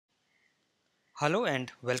Hello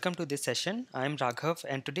and welcome to this session. I am Raghav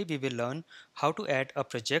and today we will learn how to add a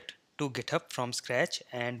project to GitHub from scratch,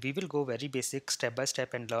 and we will go very basic step by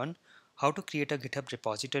step and learn how to create a GitHub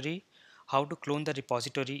repository, how to clone the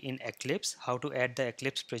repository in Eclipse, how to add the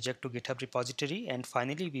Eclipse project to GitHub repository, and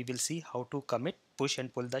finally we will see how to commit, push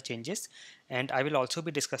and pull the changes. And I will also be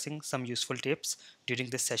discussing some useful tips during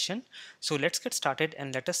this session. So let's get started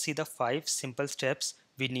and let us see the 5 simple steps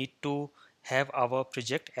we need to have our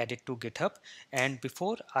project added to GitHub. And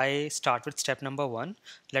before I start with step number 1,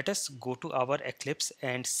 let us go to our Eclipse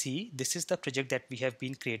and see this is the project that we have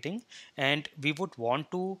been creating, and we would want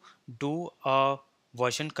to do a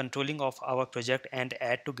version controlling of our project and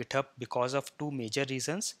add to GitHub because of two major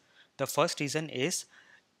reasons. The first reason is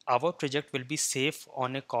our project will be safe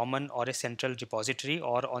on a common or a central repository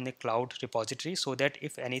or on a cloud repository, so that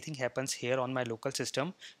if anything happens here on my local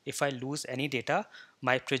system, if I lose any data,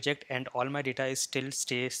 my project and all my data is still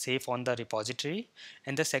stay safe on the repository.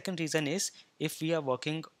 And the second reason is, if we are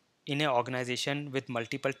working in an organization with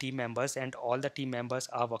multiple team members and all the team members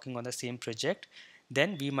are working on the same project,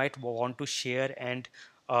 then we might want to share and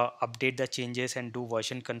update the changes and do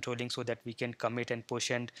version controlling so that we can commit and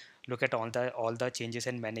push and look at all the changes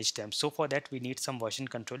and manage them. So for that we need some version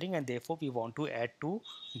controlling, and therefore we want to add to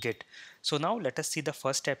Git. So now let us see, the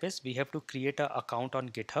first step is we have to create an account on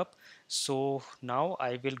GitHub. So now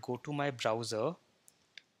I will go to my browser,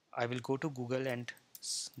 I will go to Google and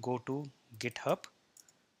go to GitHub.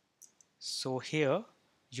 So here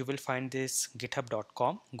you will find this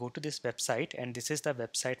github.com. Go to this website and this is the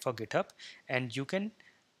website for GitHub, and you can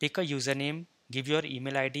pick a username, give your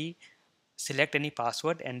email ID, select any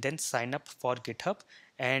password and then sign up for GitHub.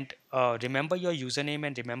 And remember your username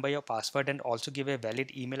and remember your password, and also give a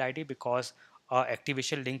valid email ID because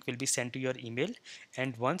activation link will be sent to your email.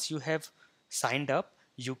 And once you have signed up,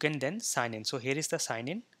 you can then sign in. So here is the sign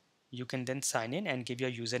in. You can then sign in and give your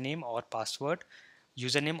username or password,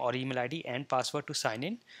 username or email ID and password to sign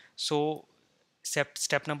in. So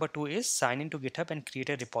step number 2 is sign into GitHub and create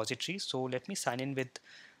a repository. So let me sign in with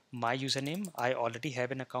my username. I already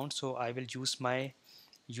have an account, so I will use my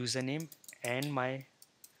username and my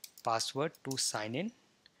password to sign in.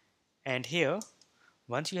 And here,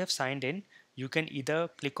 once you have signed in, you can either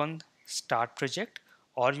click on start project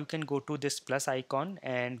or you can go to this plus icon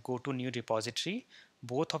and go to new repository.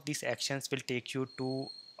 Both of these actions will take you to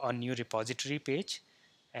a new repository page,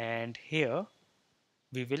 and here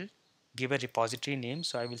we will give a repository name.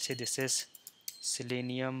 So I will say this is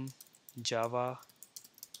Selenium Java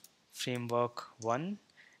framework 1,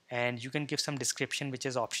 and you can give some description which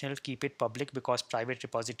is optional. Keep it public because private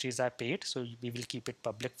repositories are paid, so we will keep it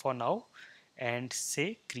public for now, and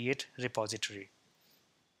say create repository.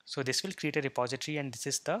 So this will create a repository and this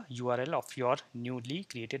is the URL of your newly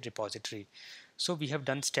created repository. So we have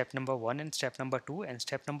done step number 1 and step number 2, and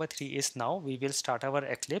step number 3 is now we will start our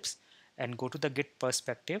Eclipse and go to the Git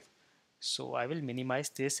perspective. So I will minimize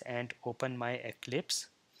this and open my Eclipse,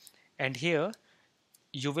 and here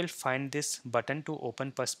you will find this button to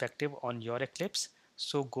open perspective on your Eclipse.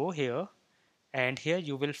 So go here, and here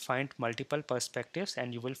you will find multiple perspectives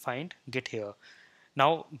and you will find Git here.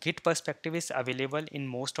 Now Git perspective is available in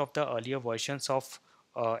most of the earlier versions of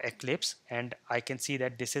Eclipse, and I can see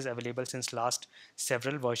that this is available since last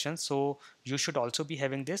several versions. So you should also be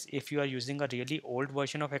having this. If you are using a really old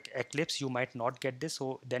version of Eclipse, you might not get this,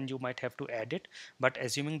 so then you might have to add it. But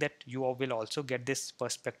assuming that you will also get this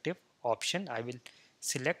perspective option, I will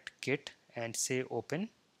select Git and say open,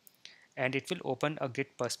 and it will open a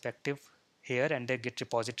Git perspective here and the Git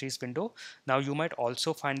repositories window. Now you might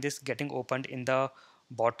also find this getting opened in the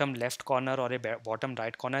bottom left corner or a bottom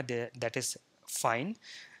right corner there. That is fine.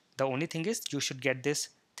 The only thing is you should get this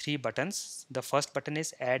 3 buttons. The first button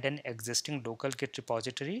is add an existing local Git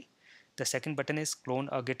repository. The second button is clone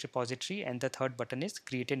a Git repository, and the third button is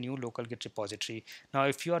create a new local Git repository. Now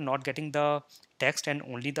if you are not getting the text and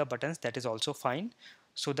only the buttons, that is also fine.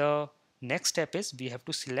 So the next step is we have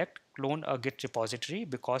to select clone a Git repository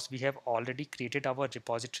because we have already created our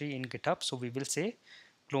repository in GitHub. So we will say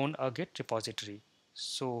clone a Git repository.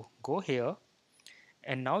 So go here,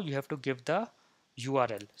 and now you have to give the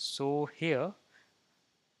URL. So here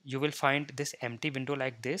you will find this empty window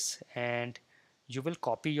like this, and you will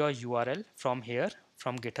copy your URL from here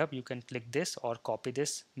from GitHub. You can click this or copy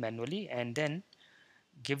this manually and then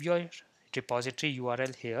give your repository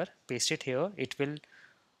URL here, paste it here. It will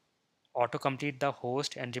autocomplete the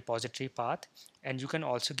host and repository path, and you can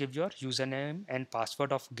also give your username and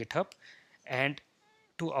password of GitHub. And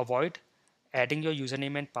to avoid adding your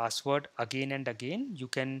username and password again and again, you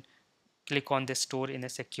can click on this store in a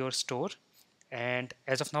secure store, and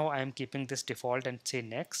as of now I am keeping this default and say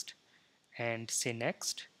next. and say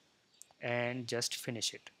next and just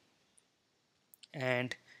finish it.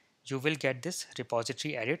 And you will get this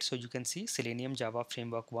repository added. So you can see Selenium Java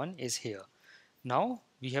Framework 1 is here. Now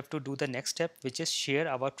we have to do the next step, which is share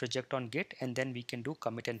our project on Git, and then we can do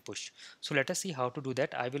commit and push. So let us see how to do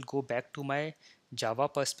that. I will go back to my Java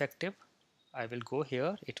perspective. I will go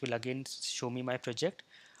here. It will again show me my project.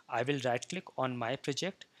 I will right click on my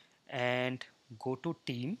project and go to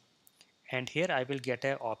team, and here I will get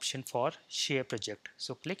an option for share project.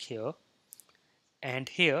 So click here, and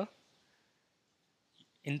here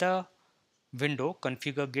in the window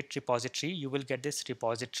configure Git repository, you will get this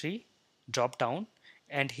repository drop down,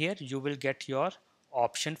 and here you will get your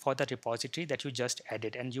option for the repository that you just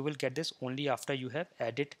added, and you will get this only after you have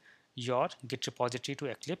added your Git repository to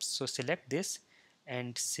Eclipse. So select this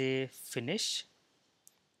and say finish,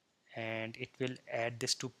 and it will add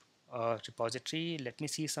this to repository. Let me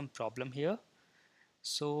see some problem here.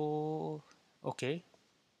 So okay,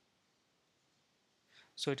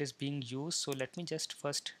 so it is being used. So let me just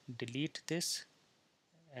first delete this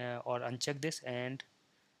or uncheck this, and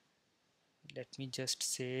let me just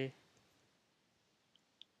say,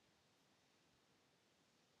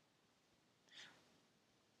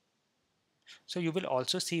 so you will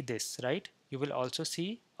also see this, right? You will also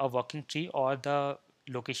see a working tree or the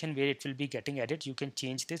location where it will be getting added. You can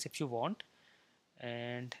change this if you want,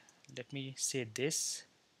 and let me say this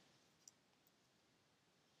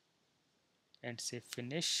and say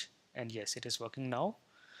finish, and yes, it is working now.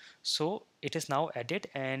 So it is now added,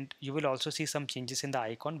 and you will also see some changes in the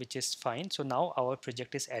icon, which is fine. So now our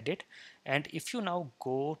project is added, and if you now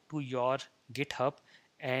go to your GitHub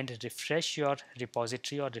and refresh your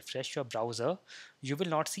repository or refresh your browser, you will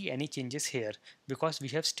not see any changes here because we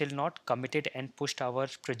have still not committed and pushed our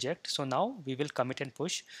project. So now we will commit and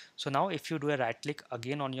push. So now if you do a right click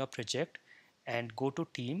again on your project and go to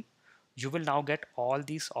team, you will now get all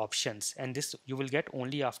these options, and this you will get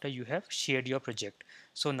only after you have shared your project.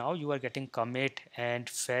 So now you are getting commit and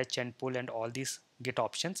fetch and pull and all these Git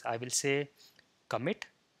options. I will say commit,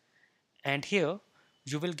 and here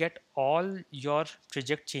you will get all your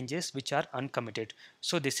project changes which are uncommitted.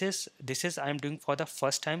 So this is I am doing for the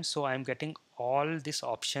first time, so I am getting all these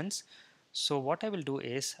options. So what I will do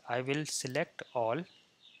is I will select all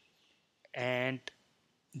and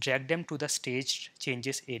drag them to the staged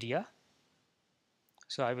changes area.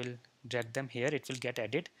 So I will drag them here, it will get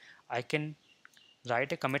added. I can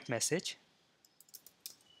write a commit message,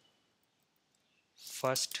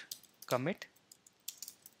 first commit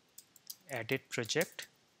added project,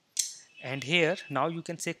 and here now you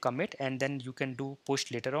can say commit and then you can do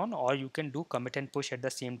push later on, or you can do commit and push at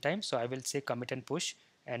the same time. So I will say commit and push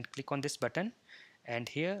and click on this button, and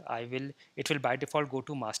here it will by default go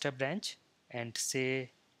to master branch and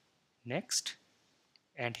say next,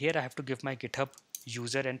 and here I have to give my GitHub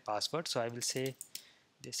user and password. So I will say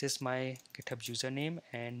this is my GitHub username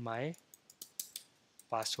and my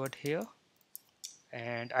password here,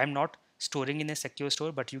 and I'm not storing in a secure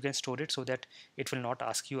store, but you can store it so that it will not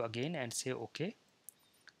ask you again, and say OK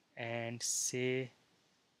and say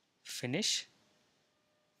finish.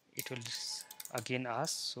 It will again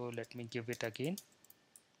ask, so let me give it again,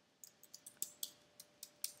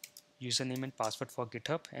 username and password for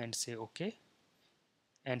GitHub, and say OK,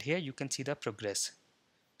 and here you can see the progress.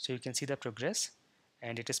 So you can see the progress,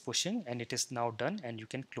 and it is pushing, and it is now done, and you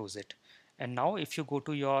can close it. And now if you go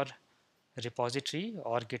to your repository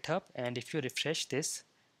or GitHub, and if you refresh this,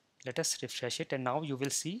 let us refresh it, and now you will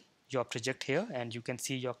see your project here, and you can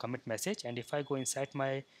see your commit message. And if I go inside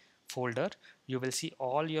my folder, you will see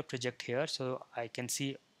all your project here. So I can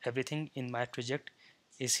see everything in my project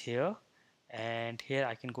is here, and here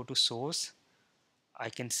I can go to source. I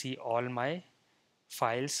can see all my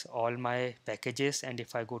files, all my packages, and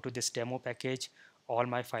if I go to this demo package, all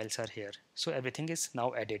my files are here. So everything is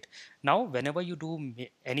now added. Now whenever you do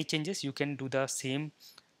any changes, you can do the same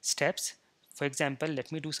steps. For example, let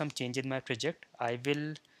me do some change in my project. I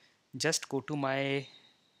will just go to my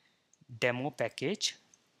demo package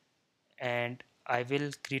and I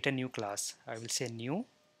will create a new class. I will say new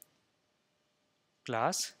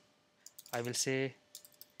class. I will say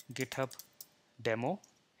GitHub demo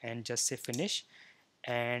and just say finish.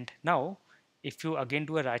 And now if you again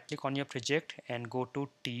do a right click on your project and go to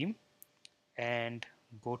team and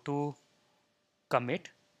go to commit,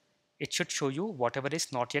 it should show you whatever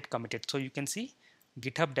is not yet committed. So you can see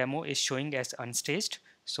GitHub demo is showing as unstaged.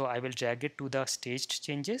 So I will drag it to the staged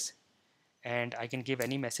changes, and I can give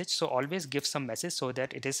any message. So always give some message so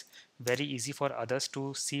that it is very easy for others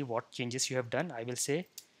to see what changes you have done. I will say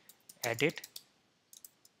edit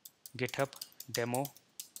GitHub demo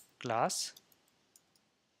class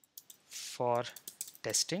for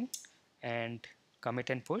testing and commit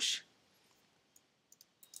and push,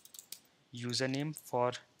 username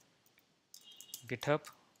for GitHub,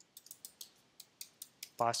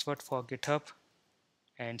 password for GitHub,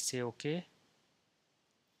 and say OK.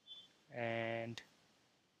 And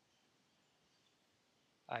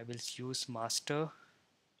I will use master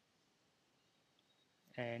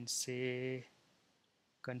and say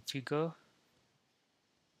configure.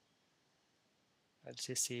 I'll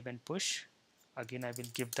say save and push. Again, I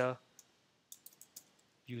will give the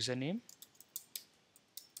username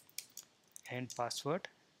and password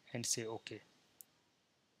and say OK.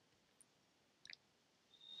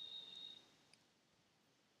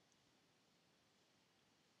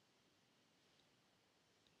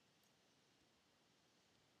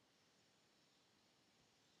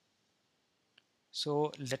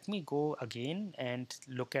 So let me go again and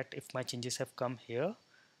look at if my changes have come here.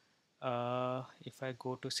 If I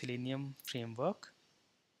go to Selenium framework,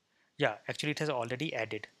 yeah, actually it has already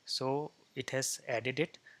added. So it has added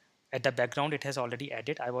it at the background. It has already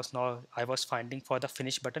added. I was finding for the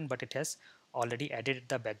finish button, but it has already added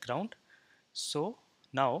the background. So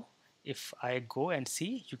now if I go and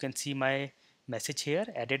see, you can see my message here,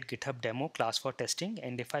 added GitHub demo class for testing.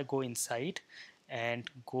 And if I go inside and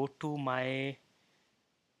go to my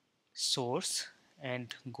source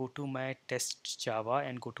and go to my test Java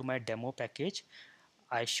and go to my demo package,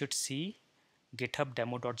 I should see GitHub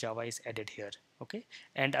demo.java is added here. Okay,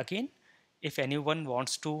 and again, if anyone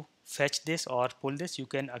wants to fetch this or pull this, they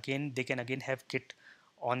can again have Git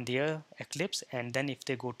on their Eclipse, and then if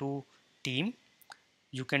they go to team,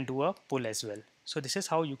 you can do a pull as well. So this is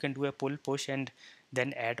how you can do a pull, push, and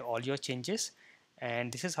then add all your changes.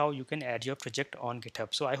 And this is how you can add your project on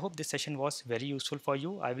GitHub. So I hope this session was very useful for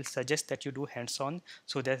you. I will suggest that you do hands-on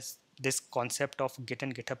so that this concept of Git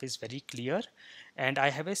and GitHub is very clear. And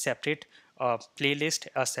I have a separate playlist,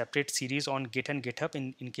 a separate series on Git and GitHub.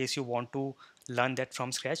 In case you want to learn that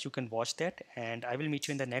from scratch, you can watch that. And I will meet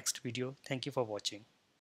you in the next video. Thank you for watching.